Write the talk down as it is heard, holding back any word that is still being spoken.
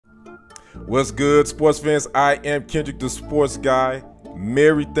What's good, sports fans? I am Kendrick, the sports guy.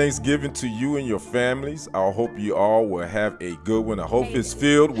 Merry Thanksgiving to you and your families. I hope you all will have a good one. I hope it's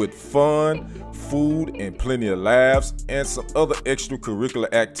filled with fun, food, and plenty of laughs, and some other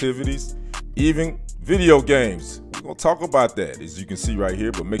extracurricular activities, even video games. We're going to talk about that, as you can see right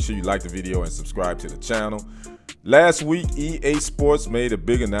here, but make sure you like the video and subscribe to the channel. Last week, EA Sports made a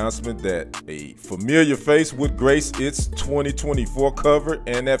big announcement that a familiar face would grace its 2024 cover,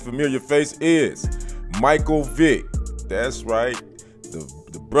 and that familiar face is Michael Vick. That's right,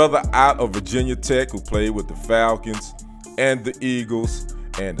 the brother out of Virginia Tech who played with the Falcons and the Eagles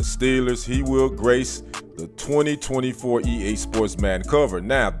and the Steelers. He will grace the 2024 EA Sports Madden cover.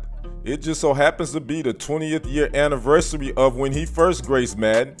 Now, it just so happens to be the 20th year anniversary of when he first graced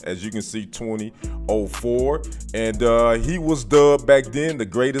Madden, as you can see, 2004. And he was dubbed back then the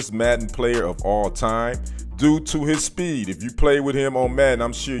greatest Madden player of all time due to his speed. If you play with him on Madden,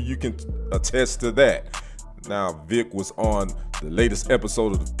 I'm sure you can attest to that. Now, Vick was on the latest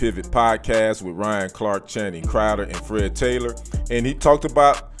episode of the Pivot podcast with Ryan Clark, Channing Crowder, and Fred Taylor. And he talked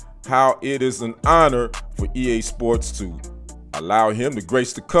about how it is an honor for EA Sports to allow him to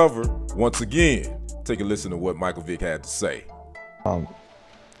grace the cover once again. Take a listen to what Michael Vick had to say.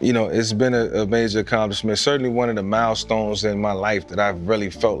 You know, it's been a major accomplishment. Certainly one of the milestones in my life that I've really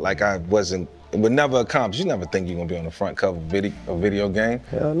felt like I would never accomplish. You never think you're gonna be on the front cover of a video game.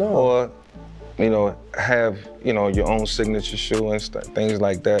 Hell no. Or, you know, have, you know, your own signature shoe and things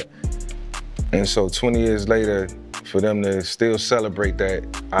like that. And so 20 years later, for them to still celebrate that,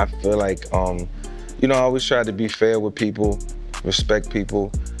 I feel like, you know, I always try to be fair with people, respect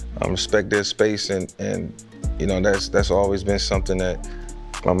people, respect their space, and you know, that's always been something that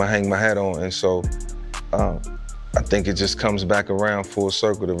I'm gonna hang my hat on. And so I think it just comes back around full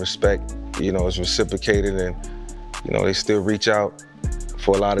circle. The respect, you know, is reciprocated, and you know, they still reach out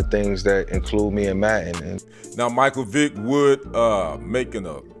for a lot of things that include me in Madden. And now, Michael Vick would make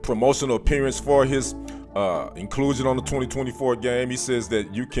a promotional appearance for his inclusion on the 2024 game. He says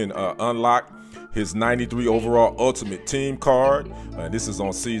that you can unlock his 93 overall Ultimate Team card. This is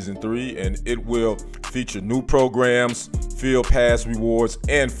on Season 3, and it will feature new programs, field pass rewards,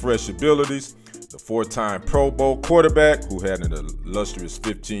 and fresh abilities. The four-time Pro Bowl quarterback, who had an illustrious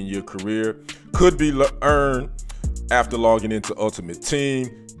 15-year career, could be earned after logging into Ultimate Team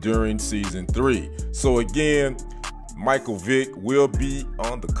during Season 3. So again, Michael Vick will be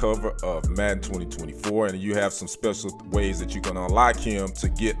on the cover of Madden 2024, and you have some special ways that you can unlock him to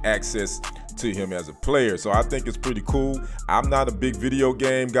get access to him as a player. So I think it's pretty cool. I'm not a big video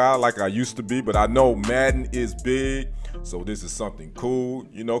game guy like I used to be, but I know Madden is big, so this is something cool,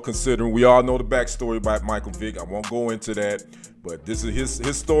 you know, considering we all know the backstory about Michael Vick. I won't go into that, but this is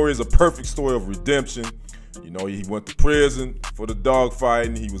his story is a perfect story of redemption. You know, he went to prison for the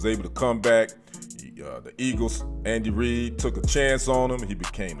dogfighting. He was able to come back. The Eagles, Andy Reid, took a chance on him. He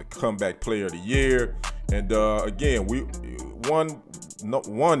became the comeback player of the year. And again, one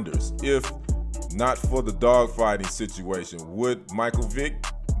wonders, if not for the dogfighting situation, would Michael Vick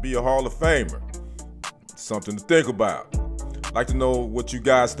be a Hall of Famer? Something to think about. I'd like to know what you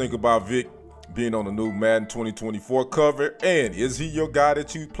guys think about Vick being on the new Madden 2024 cover. And is he your guy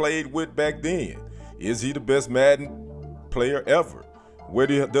that you played with back then? Is he the best Madden player ever? Where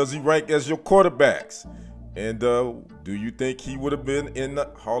does he rank as your quarterbacks? And do you think he would have been in the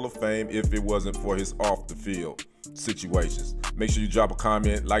Hall of Fame if it wasn't for his off-the-field situations? Make sure you drop a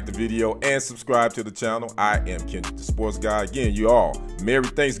comment, like the video, and subscribe to the channel. I am Kendrick, the sports guy. Again, you all, Merry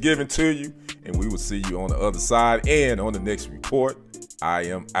Thanksgiving to you, and we will see you on the other side and on the next report. I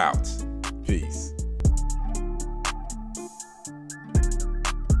am out. Peace.